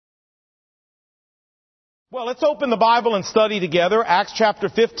Well, let's open the Bible and study together, Acts chapter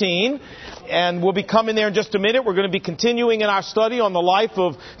 15, and we'll be coming there in just a minute. We're going to be continuing in our study on the life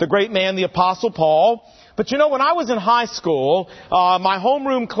of the great man, the Apostle Paul. But you know, when I was in high school, my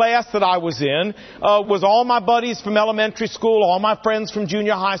homeroom class that I was in was all my buddies from elementary school, all my friends from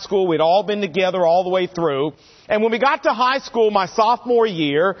junior high school. We'd all been together all the way through. And when we got to high school, my sophomore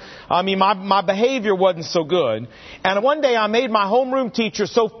year, my behavior wasn't so good. And one day I made my homeroom teacher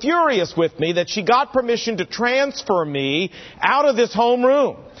so furious with me that she got permission to transfer me out of this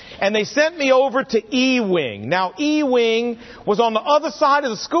homeroom. And they sent me over to E-Wing. Now, E-Wing was on the other side of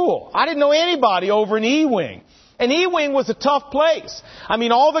the school. I didn't know anybody over in E-Wing. And E-Wing was a tough place.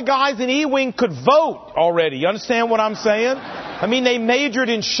 All the guys in E-Wing could vote already. You understand what I'm saying? They majored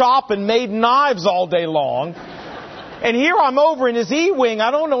in shop and made knives all day long. And here I'm over in this E-Wing. I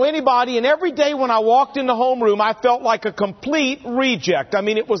don't know anybody. And every day when I walked in the homeroom, I felt like a complete reject.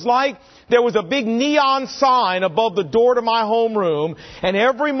 It was like there was a big neon sign above the door to my homeroom. And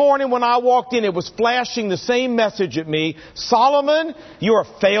every morning when I walked in, it was flashing the same message at me. Solomon, you're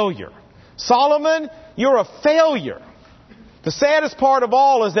a failure. Solomon, you're a failure. The saddest part of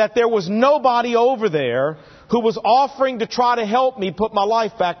all is that there was nobody over there who was offering to try to help me put my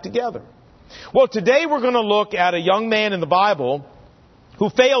life back together. Well, today we're going to look at a young man in the Bible who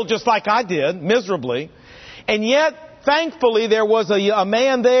failed just like I did, miserably. And yet, thankfully, there was a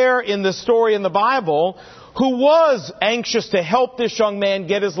man there in the story in the Bible who was anxious to help this young man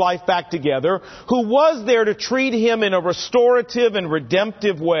get his life back together, who was there to treat him in a restorative and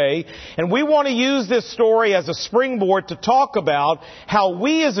redemptive way. And we want to use this story as a springboard to talk about how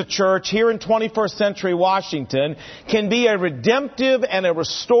we as a church here in 21st century Washington can be a redemptive and a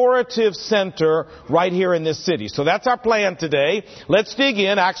restorative center right here in this city. So that's our plan today. Let's dig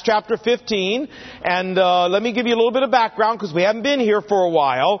in, Acts chapter 15. And let me give you a little bit of background because we haven't been here for a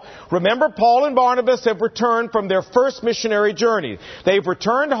while. Remember, Paul and Barnabas have returned from their first missionary journey. They've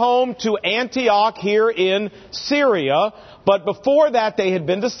returned home to Antioch here in Syria, but before that they had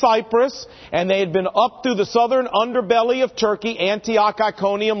been to Cyprus, and they had been up through the southern underbelly of Turkey, Antioch,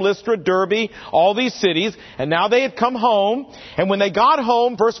 Iconium, Lystra, Derbe, all these cities, and now they had come home. And when they got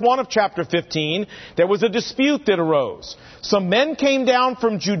home, verse 1 of chapter 15, there was a dispute that arose. Some men came down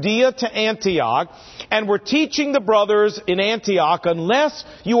from Judea to Antioch and were teaching the brothers in Antioch, unless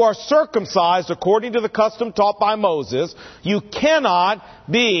you are circumcised according to the custom taught by Moses, you cannot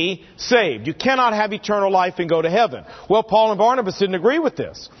be saved. You cannot have eternal life and go to heaven. Well, Paul and Barnabas didn't agree with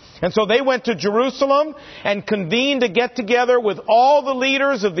this. And so they went to Jerusalem and convened to get together with all the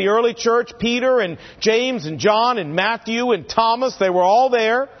leaders of the early church, Peter and James and John and Matthew and Thomas. They were all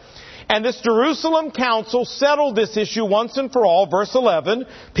there. And this Jerusalem council settled this issue once and for all. Verse 11,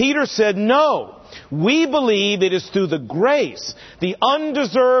 Peter said, "No, we believe it is through the grace, the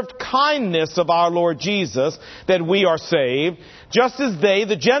undeserved kindness of our Lord Jesus that we are saved, just as they,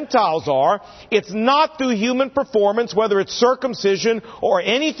 the Gentiles, are. It's not through human performance, whether it's circumcision or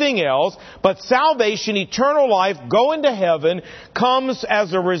anything else, but salvation, eternal life, going to heaven, comes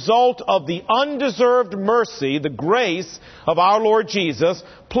as a result of the undeserved mercy, the grace of our Lord Jesus,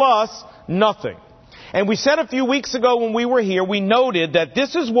 plus nothing." And we said a few weeks ago when we were here, we noted that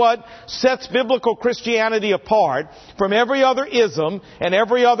this is what sets biblical Christianity apart from every other ism and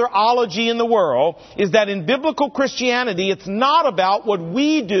every other ology in the world, is that in biblical Christianity, it's not about what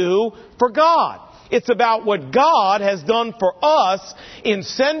we do for God. It's about what God has done for us in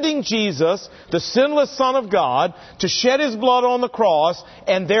sending Jesus, the sinless Son of God, to shed His blood on the cross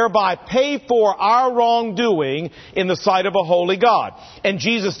and thereby pay for our wrongdoing in the sight of a holy God. And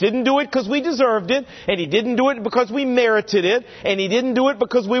Jesus didn't do it because we deserved it, and He didn't do it because we merited it, and He didn't do it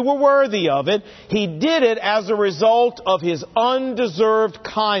because we were worthy of it. He did it as a result of His undeserved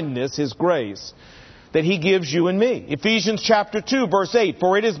kindness, His grace, that He gives you and me. Ephesians chapter 2, verse 8,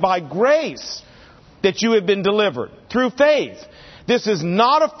 "For it is by grace that you have been delivered through faith. This is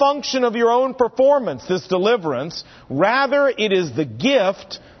not a function of your own performance, this deliverance. Rather, it is the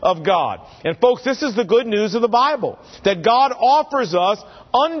gift of God." And folks, this is the good news of the Bible, that God offers us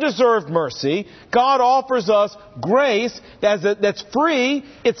undeserved mercy. God offers us grace that's free.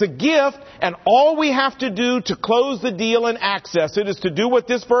 It's a gift. And all we have to do to close the deal and access it is to do what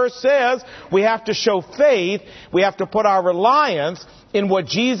this verse says. We have to show faith. We have to put our reliance in what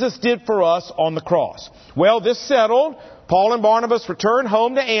Jesus did for us on the cross. Well, this settled, Paul and Barnabas returned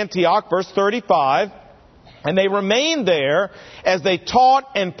home to Antioch, verse 35. And they remained there as they taught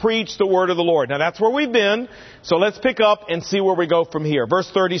and preached the word of the Lord. Now that's where we've been. So let's pick up and see where we go from here. Verse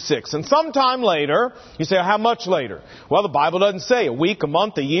 36. "And sometime later," you say, how much later? Well, the Bible doesn't say. A week, a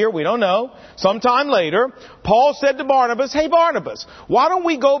month, a year, we don't know. Sometime later, Paul said to Barnabas, "Hey Barnabas, why don't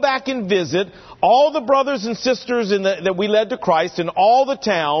we go back and visit all the brothers and sisters that we led to Christ in all the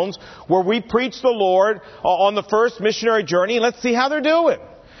towns where we preached the Lord on the first missionary journey, and let's see how they're doing.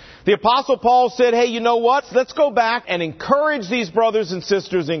 The Apostle Paul said, hey, you know what? Let's go back and encourage these brothers and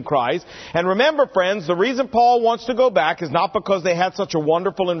sisters in Christ. And remember, friends, the reason Paul wants to go back is not because they had such a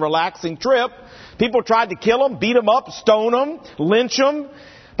wonderful and relaxing trip. People tried to kill them, beat them up, stone them, lynch them.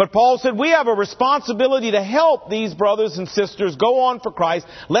 But Paul said, we have a responsibility to help these brothers and sisters go on for Christ.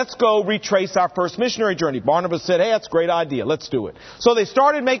 Let's go retrace our first missionary journey. Barnabas said, hey, that's a great idea. Let's do it. So they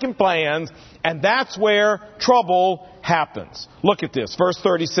started making plans, and that's where trouble happens. Look at this, verse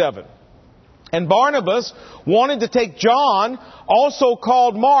 37. And Barnabas wanted to take John, also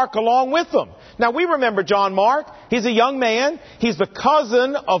called Mark, along with them. Now, we remember John Mark. He's a young man. He's the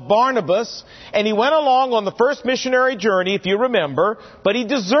cousin of Barnabas. And he went along on the first missionary journey, if you remember. But he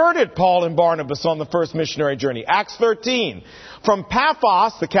deserted Paul and Barnabas on the first missionary journey. Acts 13. From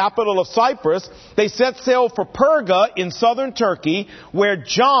Paphos, the capital of Cyprus, they set sail for Perga in southern Turkey, where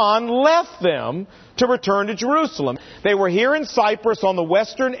John left them to return to Jerusalem. They were here in Cyprus on the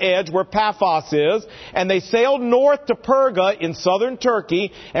western edge where Paphos is, and they sailed north to Perga in southern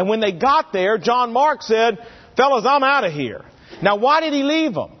Turkey, and when they got there, John Mark said, fellas, I'm out of here. Now, why did he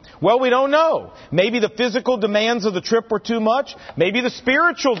leave them? Well, we don't know. Maybe the physical demands of the trip were too much. Maybe the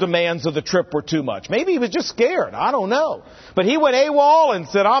spiritual demands of the trip were too much. Maybe he was just scared. I don't know. But he went AWOL and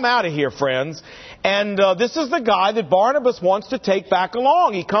said, I'm out of here, friends. And this is the guy that Barnabas wants to take back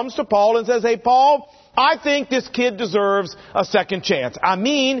along. He comes to Paul and says, hey, Paul, I think this kid deserves a second chance. I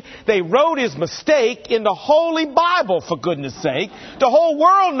mean, they wrote his mistake in the Holy Bible, for goodness sake. The whole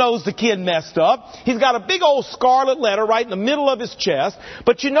world knows the kid messed up. He's got a big old scarlet letter right in the middle of his chest.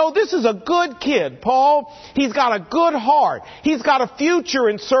 But you know, this is a good kid, Paul. He's got a good heart. He's got a future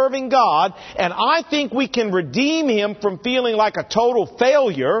in serving God. And I think we can redeem him from feeling like a total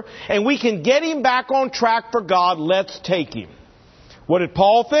failure. And we can get him back on track for God. Let's take him. What did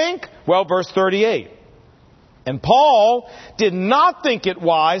Paul think? Well, verse 38. And Paul did not think it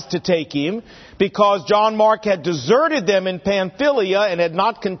wise to take him because John Mark had deserted them in Pamphylia and had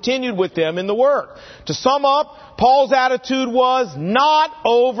not continued with them in the work. To sum up, Paul's attitude was, not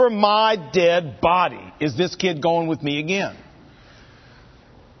over my dead body is this kid going with me again.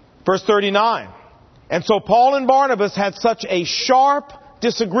 Verse 39. And so Paul and Barnabas had such a sharp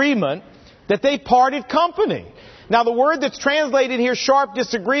disagreement that they parted company. Now, the word that's translated here, sharp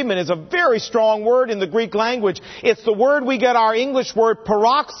disagreement, is a very strong word in the Greek language. It's the word we get our English word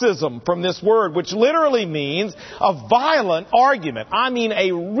paroxysm from this word, which literally means a violent argument. I mean,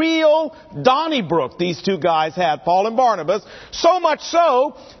 a real Donnybrook these two guys had, Paul and Barnabas. So much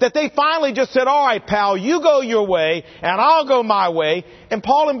so that they finally just said, all right, pal, you go your way and I'll go my way. And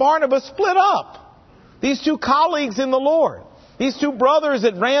Paul and Barnabas split up. These two colleagues in the Lord. These two brothers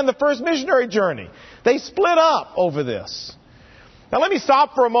that ran the first missionary journey. They split up over this. Now let me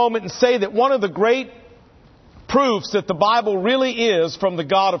stop for a moment and say that one of the great proofs that the Bible really is from the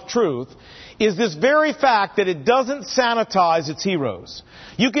God of truth is this very fact that it doesn't sanitize its heroes.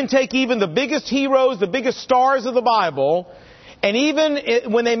 You can take even the biggest heroes, the biggest stars of the Bible, and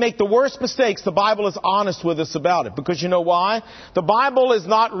even when they make the worst mistakes, the Bible is honest with us about it. Because you know why? The Bible is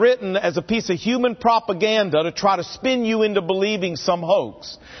not written as a piece of human propaganda to try to spin you into believing some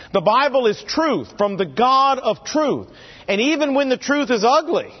hoax. The Bible is truth from the God of truth. And even when the truth is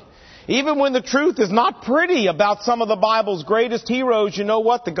ugly, even when the truth is not pretty about some of the Bible's greatest heroes, you know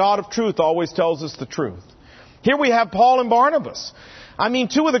what? The God of truth always tells us the truth. Here we have Paul and Barnabas. I mean,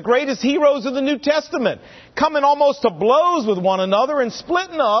 two of the greatest heroes of the New Testament coming almost to blows with one another and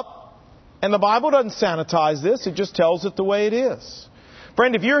splitting up. And the Bible doesn't sanitize this. It just tells it the way it is.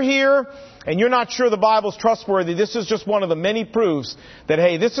 Friend, if you're here and you're not sure the Bible's trustworthy, this is just one of the many proofs that,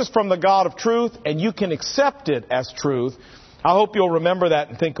 hey, this is from the God of truth and you can accept it as truth. I hope you'll remember that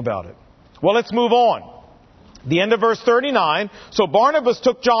and think about it. Well, let's move on. The end of verse 39. So Barnabas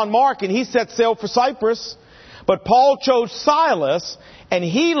took John Mark and he set sail for Cyprus. But Paul chose Silas, and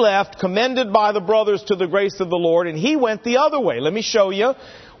he left, commended by the brothers to the grace of the Lord, and he went the other way. Let me show you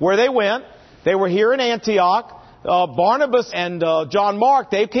where they went. They were here in Antioch. Barnabas and John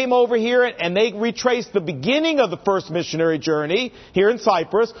Mark, they came over here and they retraced the beginning of the first missionary journey here in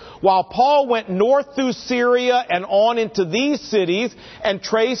Cyprus, while Paul went north through Syria and on into these cities and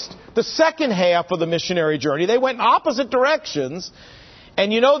traced the second half of the missionary journey. They went in opposite directions.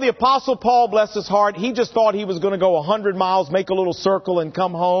 And you know, the Apostle Paul, bless his heart, he just thought he was going to go 100 miles, make a little circle, and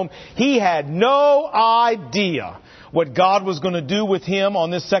come home. He had no idea what God was going to do with him on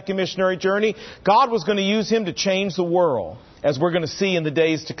this second missionary journey. God was going to use him to change the world, as we're going to see in the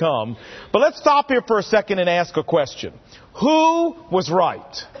days to come. But let's stop here for a second and ask a question. Who was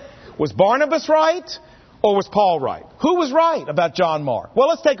right? Was Barnabas right or was Paul right? Who was right about John Mark? Well,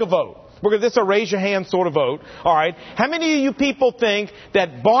 let's take a vote. This is a raise your hand sort of vote. All right. How many of you people think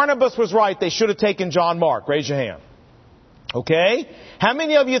that Barnabas was right? They should have taken John Mark. Raise your hand. Okay. How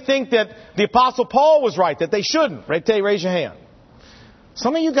many of you think that the Apostle Paul was right, that they shouldn't? Raise your hand.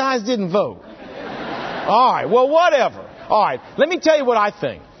 Some of you guys didn't vote. All right. Well, whatever. All right. Let me tell you what I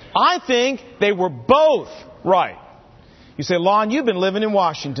think. I think they were both right. You say, Lon, you've been living in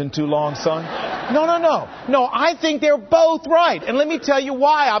Washington too long, son. No. No, I think they're both right. And let me tell you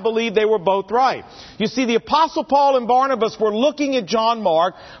why I believe they were both right. You see, the Apostle Paul and Barnabas were looking at John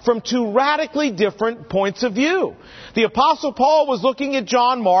Mark from two radically different points of view. The Apostle Paul was looking at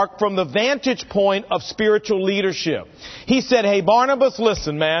John Mark from the vantage point of spiritual leadership. He said, hey, Barnabas,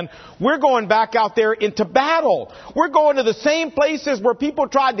 listen, man, we're going back out there into battle. We're going to the same places where people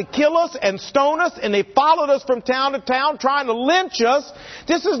tried to kill us and stone us, and they followed us from town to town trying to lynch us.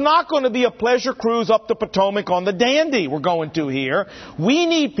 This is not going to be a pleasure cruise up the Potomac on the Dandy we're going to here. We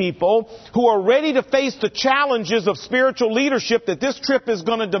need people who are ready to face the challenges of spiritual leadership that this trip is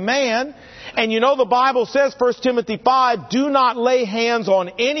going to demand. And you know the Bible says, 1 Timothy 5, do not lay hands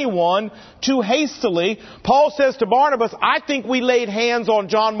on anyone too hastily. Paul says to Barnabas, I think we laid hands on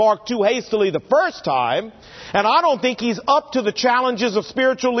John Mark too hastily the first time. And I don't think he's up to the challenges of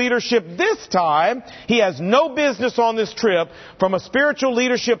spiritual leadership this time. He has no business on this trip. From a spiritual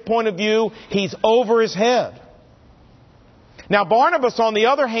leadership point of view, he's over his head. Now, Barnabas, on the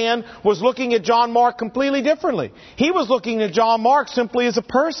other hand, was looking at John Mark completely differently. He was looking at John Mark simply as a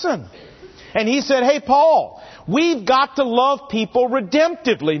person. And he said, hey, Paul, we've got to love people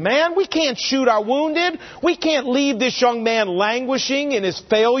redemptively, man. We can't shoot our wounded. We can't leave this young man languishing in his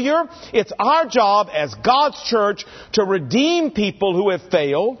failure. It's our job as God's church to redeem people who have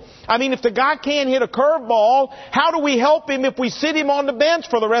failed. I mean, if the guy can't hit a curveball, how do we help him if we sit him on the bench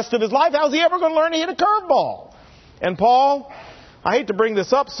for the rest of his life? How's he ever going to learn to hit a curveball? And Paul, I hate to bring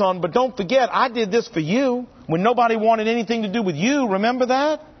this up, son, but don't forget, I did this for you when nobody wanted anything to do with you. Remember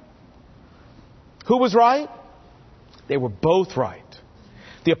that? Who was right? They were both right.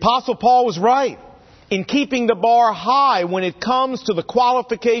 The Apostle Paul was right in keeping the bar high when it comes to the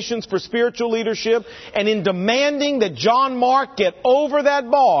qualifications for spiritual leadership and in demanding that John Mark get over that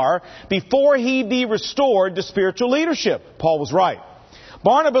bar before he be restored to spiritual leadership. Paul was right.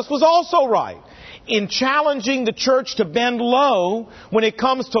 Barnabas was also right in challenging the church to bend low when it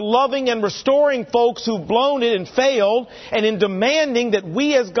comes to loving and restoring folks who've blown it and failed, and in demanding that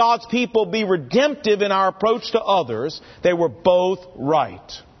we as God's people be redemptive in our approach to others. They were both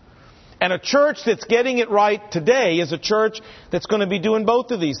right. And a church that's getting it right today is a church that's going to be doing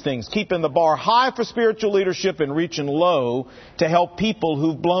both of these things, keeping the bar high for spiritual leadership and reaching low to help people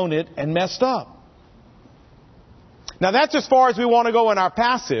who've blown it and messed up. Now, that's as far as we want to go in our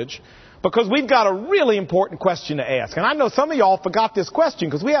passage, because we've got a really important question to ask. And I know some of y'all forgot this question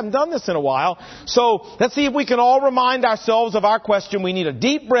because we haven't done this in a while. So let's see if we can all remind ourselves of our question. We need a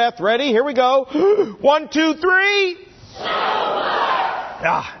deep breath. Ready? Here we go. 1, 2, 3.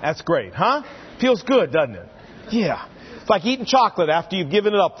 Ah, that's great, huh? Feels good, doesn't it? Yeah. It's like eating chocolate after you've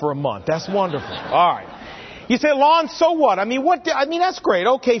given it up for a month. That's wonderful. All right. You say, Lon, so what? I mean, that's great.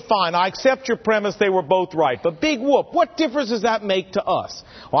 Okay, fine. I accept your premise. They were both right. But big whoop, what difference does that make to us?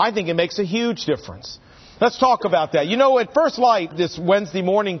 Well, I think it makes a huge difference. Let's talk about that. You know, at First Light, this Wednesday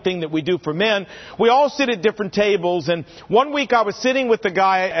morning thing that we do for men, we all sit at different tables. And one week I was sitting with the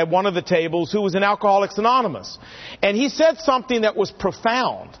guy at one of the tables who was in Alcoholics Anonymous. And he said something that was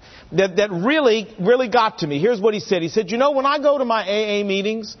profound, that really got to me. Here's what he said. He said, you know, when I go to my AA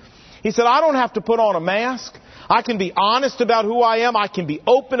meetings, he said, I don't have to put on a mask. I can be honest about who I am. I can be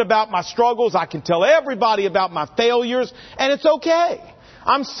open about my struggles. I can tell everybody about my failures. And it's okay.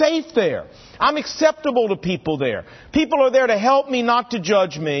 I'm safe there. I'm acceptable to people there. People are there to help me, not to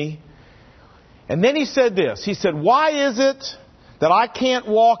judge me. And then he said this. He said, why is it that I can't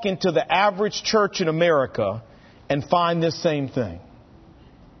walk into the average church in America and find this same thing?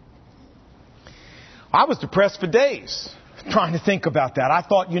 I was depressed for days trying to think about that. I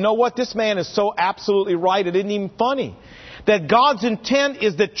thought, you know what? This man is so absolutely right. It isn't even funny. That God's intent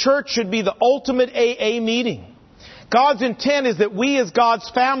is that church should be the ultimate AA meeting. God's intent is that we as God's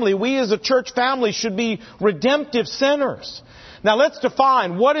family, we as a church family should be redemptive centers. Now let's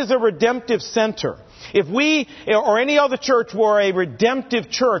define, what is a redemptive center? If we or any other church were a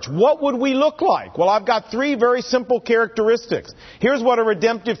redemptive church, what would we look like? Well, I've got 3 very simple characteristics. Here's what a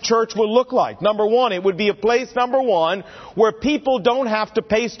redemptive church will look like. Number 1, it would be a place, number 1, where people don't have to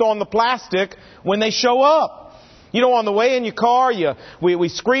paste on the plastic when they show up. You know, on the way in your car, we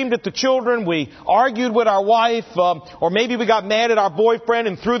screamed at the children, we argued with our wife, or maybe we got mad at our boyfriend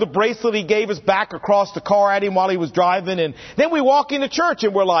and threw the bracelet he gave us back across the car at him while he was driving. And then we walk into church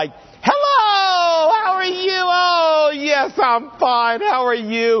and we're like, hello, how are you? Oh, yes, I'm fine. How are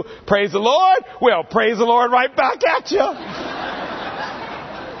you? Praise the Lord. Well, praise the Lord right back at you.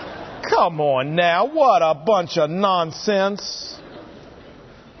 Come on now, what a bunch of nonsense.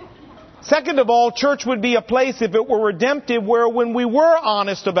 Second of all, church would be a place, if it were redemptive, where when we were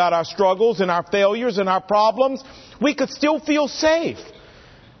honest about our struggles and our failures and our problems, we could still feel safe.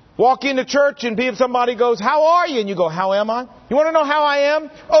 Walk into church and somebody goes, how are you? And you go, how am I? You want to know how I am?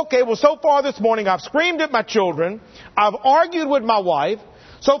 Okay, well, so far this morning I've screamed at my children. I've argued with my wife.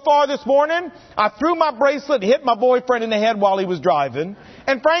 So far this morning, I threw my bracelet and hit my boyfriend in the head while he was driving.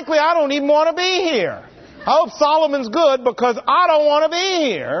 And frankly, I don't even want to be here. I hope Solomon's good because I don't want to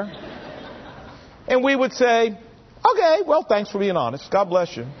be here. And we would say, okay, well, thanks for being honest. God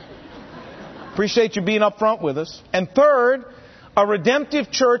bless you. Appreciate you being up front with us. And third, a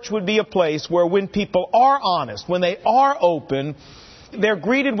redemptive church would be a place where when people are honest, when they are open, they're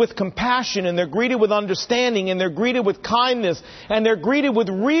greeted with compassion and they're greeted with understanding and they're greeted with kindness and they're greeted with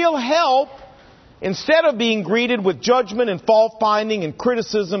real help instead of being greeted with judgment and fault finding and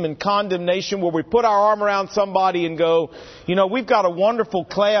criticism and condemnation, where we put our arm around somebody and go, you know, we've got a wonderful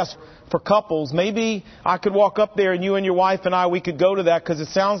class for couples. Maybe I could walk up there and you and your wife and we could go to that because it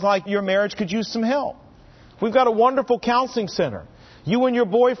sounds like your marriage could use some help. We've got a wonderful counseling center. You and your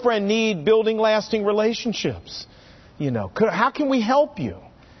boyfriend need building lasting relationships. You know, how can we help you?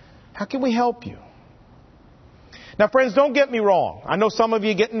 How can we help you? Now, friends, don't get me wrong. I know some of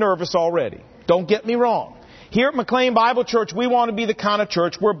you are getting nervous already. Don't get me wrong. Here at McLean Bible Church, we want to be the kind of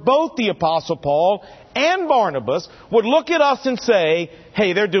church where both the Apostle Paul and Barnabas would look at us and say,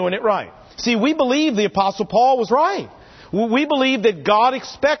 hey, they're doing it right. See, we believe the Apostle Paul was right. We believe that God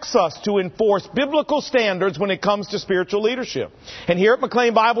expects us to enforce biblical standards when it comes to spiritual leadership. And here at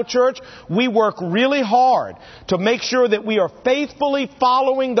McLean Bible Church, we work really hard to make sure that we are faithfully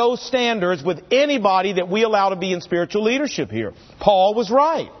following those standards with anybody that we allow to be in spiritual leadership here. Paul was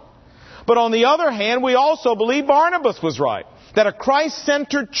right. But on the other hand, we also believe Barnabas was right. That a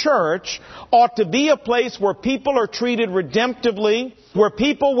Christ-centered church ought to be a place where people are treated redemptively, where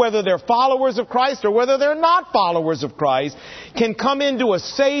people, whether they're followers of Christ or whether they're not followers of Christ, can come into a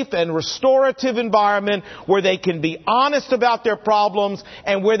safe and restorative environment where they can be honest about their problems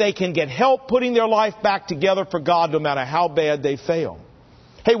and where they can get help putting their life back together for God no matter how bad they fail.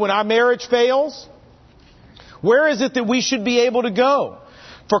 Hey, when our marriage fails, where is it that we should be able to go?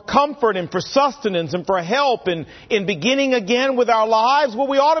 For comfort and for sustenance and for help in beginning again with our lives? Well,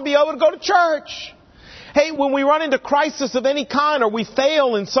 we ought to be able to go to church. Hey, when we run into crisis of any kind or we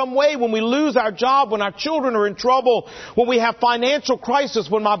fail in some way, when we lose our job, when our children are in trouble, when we have financial crisis,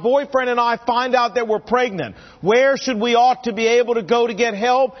 when my boyfriend and I find out that we're pregnant, where should we ought to be able to go to get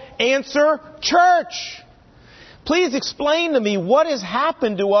help? Answer, church. Please explain to me what has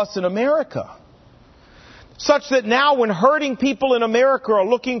happened to us in America, such that now when hurting people in America are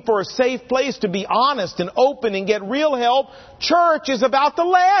looking for a safe place to be honest and open and get real help, church is about the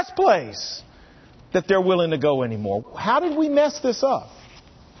last place that they're willing to go anymore. How did we mess this up?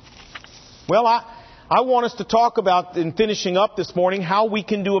 Well, I want us to talk about, in finishing up this morning, how we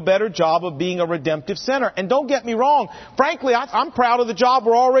can do a better job of being a redemptive center. And don't get me wrong, frankly, I'm proud of the job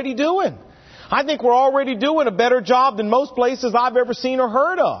we're already doing. I think we're already doing a better job than most places I've ever seen or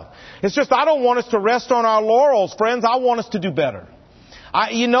heard of. It's just I don't want us to rest on our laurels, friends. I want us to do better.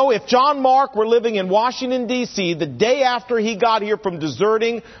 If John Mark were living in Washington, D.C., the day after he got here from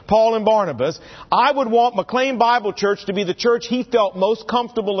deserting Paul and Barnabas, I would want McLean Bible Church to be the church he felt most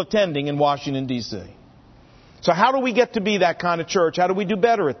comfortable attending in Washington, D.C. So how do we get to be that kind of church? How do we do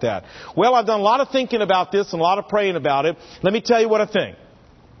better at that? Well, I've done a lot of thinking about this and a lot of praying about it. Let me tell you what I think.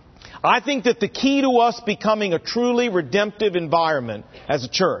 I think that the key to us becoming a truly redemptive environment as a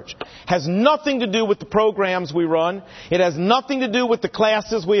church has nothing to do with the programs we run. It has nothing to do with the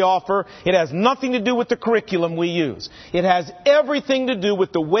classes we offer. It has nothing to do with the curriculum we use. It has everything to do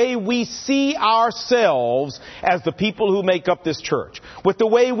with the way we see ourselves as the people who make up this church. With the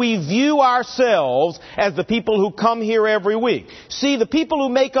way we view ourselves as the people who come here every week. See, the people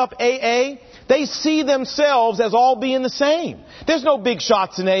who make up AA, they see themselves as all being the same. There's no big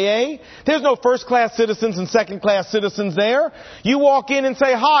shots in AA. There's no first-class citizens and second-class citizens there. You walk in and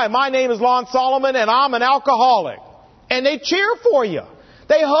say, hi, my name is Lon Solomon and I'm an alcoholic. And they cheer for you.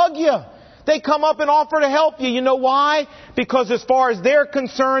 They hug you. They come up and offer to help you. You know why? Because as far as they're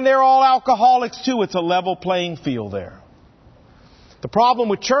concerned, they're all alcoholics too. It's a level playing field there. The problem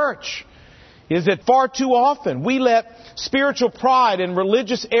with church is that far too often we let spiritual pride and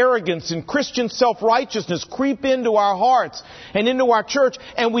religious arrogance and Christian self-righteousness creep into our hearts and into our church,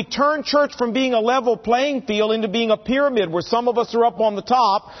 and we turn church from being a level playing field into being a pyramid where some of us are up on the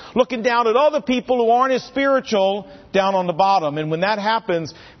top looking down at other people who aren't as spiritual down on the bottom. And when that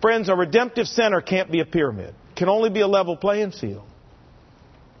happens, friends, a redemptive center can't be a pyramid. It can only be a level playing field.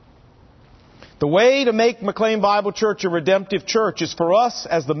 The way to make McLean Bible Church a redemptive church is for us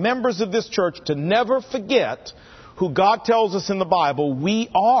as the members of this church to never forget who God tells us in the Bible we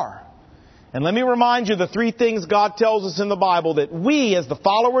are. And let me remind you the three things God tells us in the Bible that we as the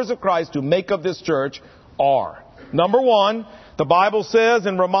followers of Christ who make up this church are. Number one, the Bible says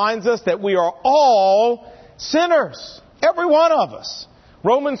and reminds us that we are all sinners. Every one of us.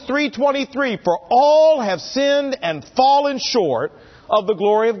 Romans 3:23, for all have sinned and fallen short of the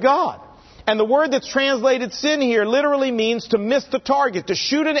glory of God. And the word that's translated sin here literally means to miss the target, to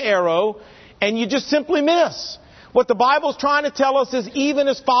shoot an arrow, and you just simply miss. What the Bible's trying to tell us is even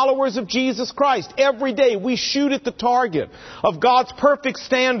as followers of Jesus Christ, every day we shoot at the target of God's perfect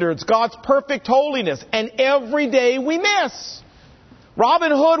standards, God's perfect holiness, and every day we miss.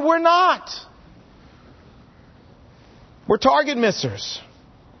 Robin Hood, we're not. We're target missers.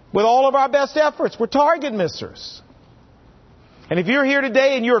 With all of our best efforts, we're target missers. And if you're here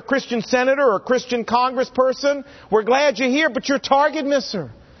today and you're a Christian senator or a Christian congressperson, we're glad you're here, but you're a target misser.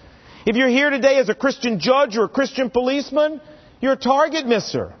 If you're here today as a Christian judge or a Christian policeman, you're a target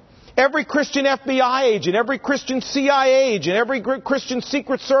misser. Every Christian FBI agent, every Christian CIA agent, every Christian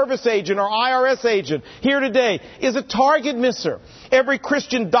Secret Service agent or IRS agent here today is a target misser. Every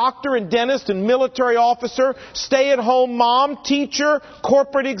Christian doctor and dentist and military officer, stay-at-home mom, teacher,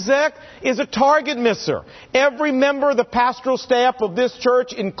 corporate exec is a target misser. Every member of the pastoral staff of this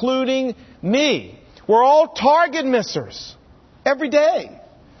church, including me, we're all target missers every day.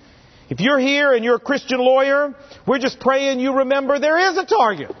 If you're here and you're a Christian lawyer, we're just praying you remember there is a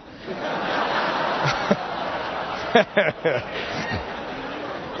target.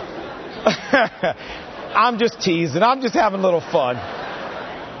 I'm just teasing. I'm just having a little fun.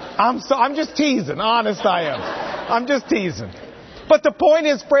 I'm just teasing. Honest I am. I'm just teasing. But the point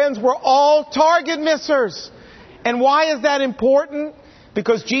is, friends, we're all target missers. And why is that important?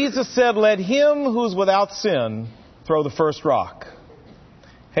 Because Jesus said, let him who's without sin throw the first rock.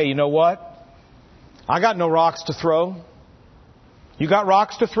 Hey, you know what? I got no rocks to throw. You got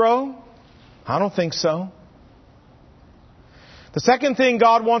rocks to throw? I don't think so. The second thing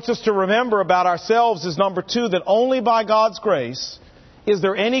God wants us to remember about ourselves is number two, that only by God's grace is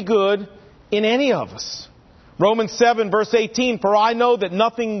there any good in any of us. Romans 7 verse 18, for I know that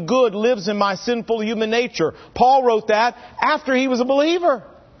nothing good lives in my sinful human nature. Paul wrote that after he was a believer.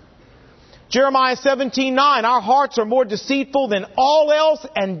 Jeremiah 17:9, our hearts are more deceitful than all else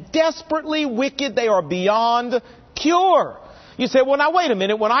and desperately wicked. They are beyond cure. You say, well, now wait a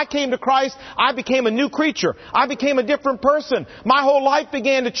minute. When I came to Christ, I became a new creature. I became a different person. My whole life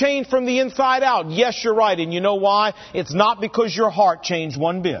began to change from the inside out. Yes, you're right. And you know why? It's not because your heart changed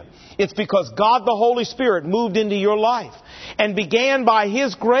one bit. It's because God the Holy Spirit moved into your life and began by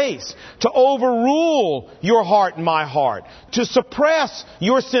His grace to overrule your heart and my heart, to suppress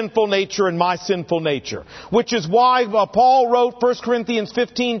your sinful nature and my sinful nature, which is why Paul wrote 1 Corinthians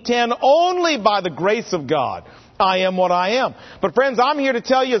 15:10, only by the grace of God I am what I am. But friends, I'm here to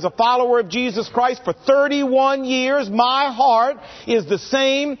tell you as a follower of Jesus Christ for 31 years, my heart is the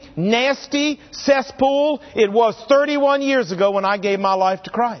same nasty cesspool it was 31 years ago when I gave my life to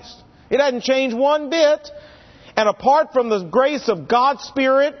Christ. It hasn't changed one bit. And apart from the grace of God's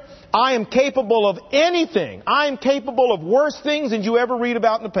Spirit, I am capable of anything. I am capable of worse things than you ever read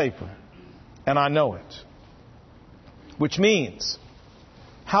about in the paper. And I know it. Which means,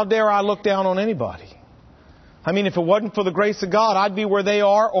 how dare I look down on anybody? I mean, if it wasn't for the grace of God, I'd be where they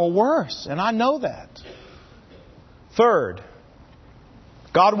are or worse. And I know that. Third,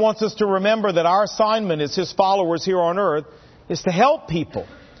 God wants us to remember that our assignment as His followers here on earth is to help people,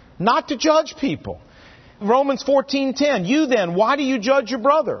 not to judge people. Romans 14:10, you then, why do you judge your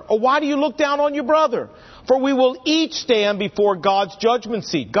brother? Or why do you look down on your brother? For we will each stand before God's judgment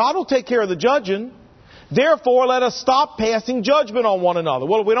seat. God will take care of the judging. Therefore, let us stop passing judgment on one another.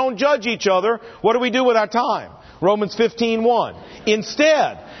 Well, if we don't judge each other, what do we do with our time? Romans 15:1.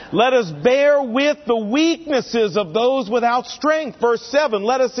 Instead, let us bear with the weaknesses of those without strength. Verse 7,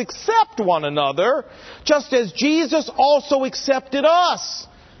 let us accept one another, just as Jesus also accepted us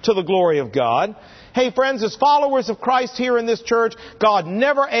to the glory of God. Hey friends, as followers of Christ here in this church, God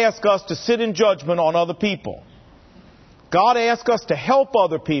never asks us to sit in judgment on other people. God asks us to help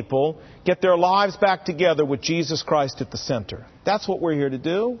other people get their lives back together with Jesus Christ at the center. That's what we're here to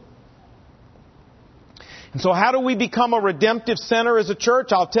do. And so how do we become a redemptive center as a church?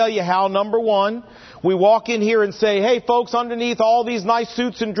 I'll tell you how. Number one, we walk in here and say, hey folks, underneath all these nice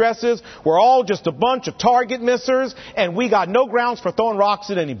suits and dresses, we're all just a bunch of target missers, and we got no grounds for throwing rocks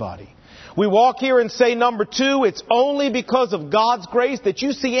at anybody. We walk here and say, number two, it's only because of God's grace that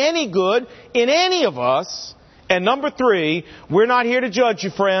you see any good in any of us. And number three, we're not here to judge you,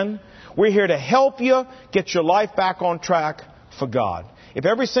 friend. We're here to help you get your life back on track for God. If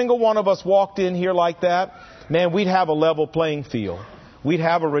every single one of us walked in here like that, man, we'd have a level playing field. We'd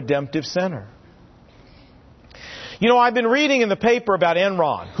have a redemptive center. You know, I've been reading in the paper about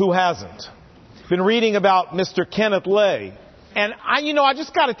Enron. Who hasn't? Been reading about Mr. Kenneth Lay. And I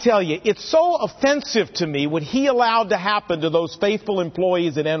just got to tell you, it's so offensive to me what he allowed to happen to those faithful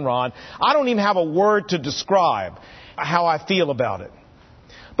employees at Enron. I don't even have a word to describe how I feel about it.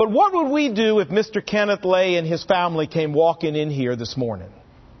 But what would we do if Mr. Kenneth Lay and his family came walking in here this morning?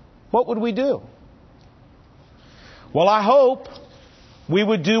 What would we do? Well, I hope we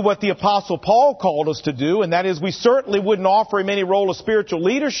would do what the Apostle Paul called us to do, and that is we certainly wouldn't offer him any role of spiritual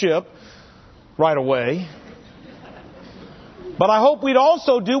leadership right away. But I hope we'd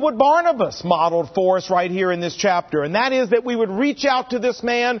also do what Barnabas modeled for us right here in this chapter, and that is that we would reach out to this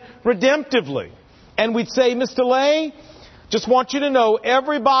man redemptively. And we'd say, Mr. Lay, just want you to know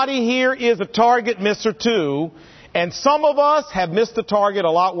everybody here is a target misser too, and some of us have missed the target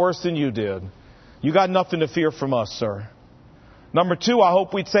a lot worse than you did. You got nothing to fear from us, sir. Number two, I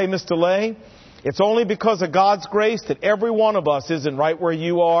hope we'd say, Mr. Lay, it's only because of God's grace that every one of us isn't right where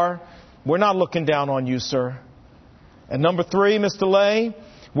you are. We're not looking down on you, sir. And number three, Mr. Lay,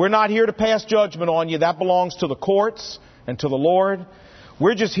 we're not here to pass judgment on you. That belongs to the courts and to the Lord.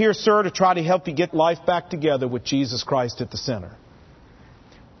 We're just here, sir, to try to help you get life back together with Jesus Christ at the center.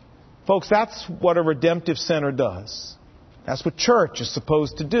 Folks, that's what a redemptive center does. That's what church is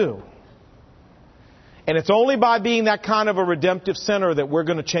supposed to do. And it's only by being that kind of a redemptive center that we're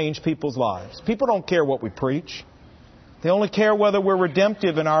going to change people's lives. People don't care what we preach. They only care whether we're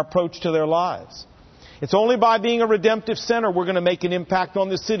redemptive in our approach to their lives. It's only by being a redemptive center we're going to make an impact on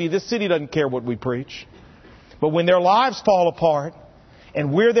this city. This city doesn't care what we preach. But when their lives fall apart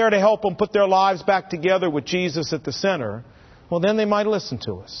and we're there to help them put their lives back together with Jesus at the center, well, then they might listen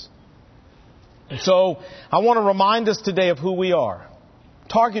to us. And so I want to remind us today of who we are.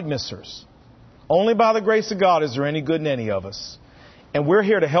 Target missers. Only by the grace of God is there any good in any of us. And we're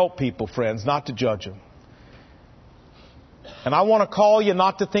here to help people, friends, not to judge them. And I want to call you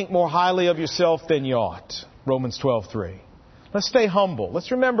not to think more highly of yourself than you ought. Romans 12:3. Let's stay humble.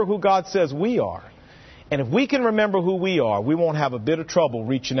 Let's remember who God says we are. And if we can remember who we are, we won't have a bit of trouble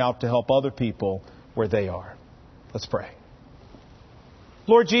reaching out to help other people where they are. Let's pray.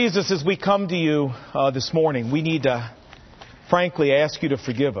 Lord Jesus, as we come to you this morning, we need to frankly ask you to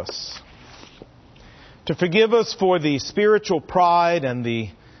forgive us. To forgive us for the spiritual pride and the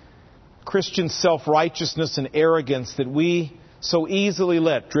Christian self-righteousness and arrogance that we so easily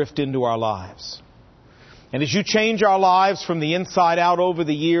let drift into our lives. And as you change our lives from the inside out over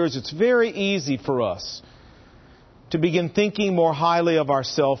the years, it's very easy for us to begin thinking more highly of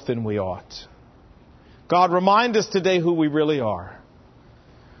ourselves than we ought. God, remind us today who we really are.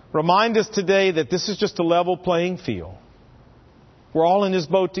 Remind us today that this is just a level playing field. We're all in this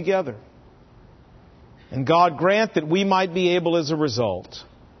boat together. And God, grant that we might be able as a result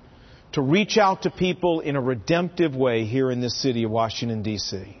to reach out to people in a redemptive way here in this city of Washington,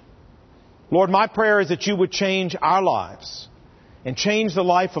 D.C. Lord, my prayer is that you would change our lives and change the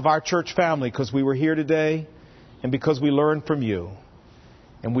life of our church family because we were here today and because we learned from you.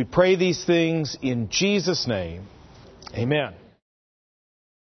 And we pray these things in Jesus' name. Amen.